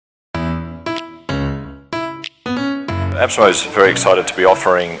APSMO is very excited to be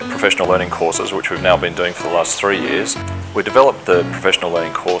offering professional learning courses, which we've now been doing for the last 3 years. We developed the professional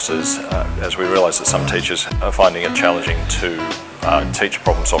learning courses as we realised that some teachers are finding it challenging to teach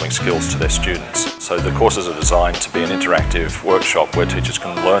problem-solving skills to their students. So the courses are designed to be an interactive workshop where teachers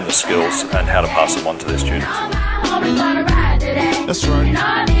can learn the skills and how to pass them on to their students. That's right.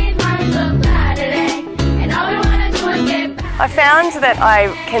 I found that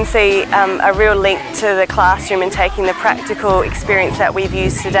I can see a real link to the classroom and taking the practical experience that we've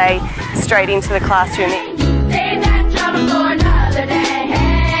used today straight into the classroom.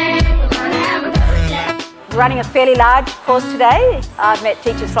 Running a fairly large course today. I've met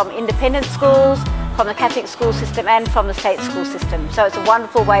teachers from independent schools, from the Catholic school system and from the state school system. So it's a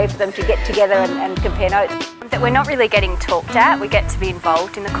wonderful way for them to get together and compare notes. That we're not really getting talked at, we get to be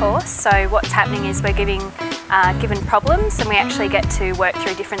involved in the course. So what's happening is we're given problems and we actually get to work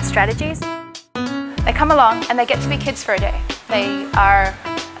through different strategies. They come along and they get to be kids for a day. They are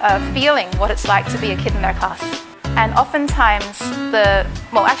feeling what it's like to be a kid in their class. And oftentimes,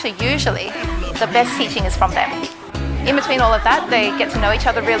 usually, the best teaching is from them. In between all of that, they get to know each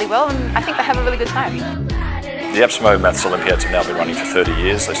other really well and I think they have a really good time. The APSMO Maths Olympiads have now been running for 30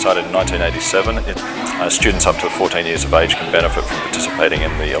 years. They started in 1987. Students up to 14 years of age can benefit from participating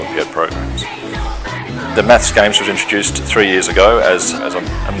in the Olympiad programs. The Maths Games was introduced 3 years ago as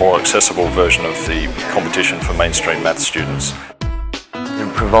a more accessible version of the competition for mainstream maths students.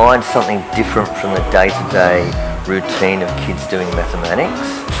 To provide something different from the day-to-day routine of kids doing mathematics.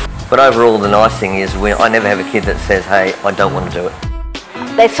 But overall the nice thing is I never have a kid that says, hey, I don't want to do it.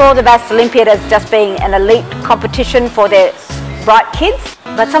 They saw the Maths Olympiad as just being an elite competition for their bright kids,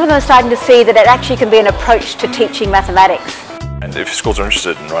 but some of them are starting to see that it actually can be an approach to teaching mathematics. And if schools are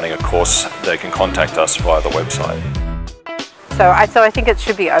interested in running a course, they can contact us via the website. So I think it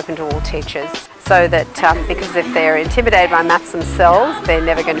should be open to all teachers, so that because if they're intimidated by maths themselves, they're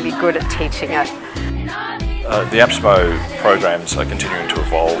never going to be good at teaching it. The APSMO programs are continuing to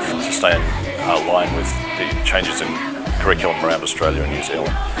evolve to stay in line with the changes in curriculum around Australia and New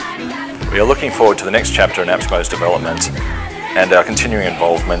Zealand. We are looking forward to the next chapter in APSMO's development and our continuing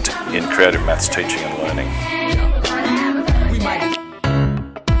involvement in creative maths teaching and learning.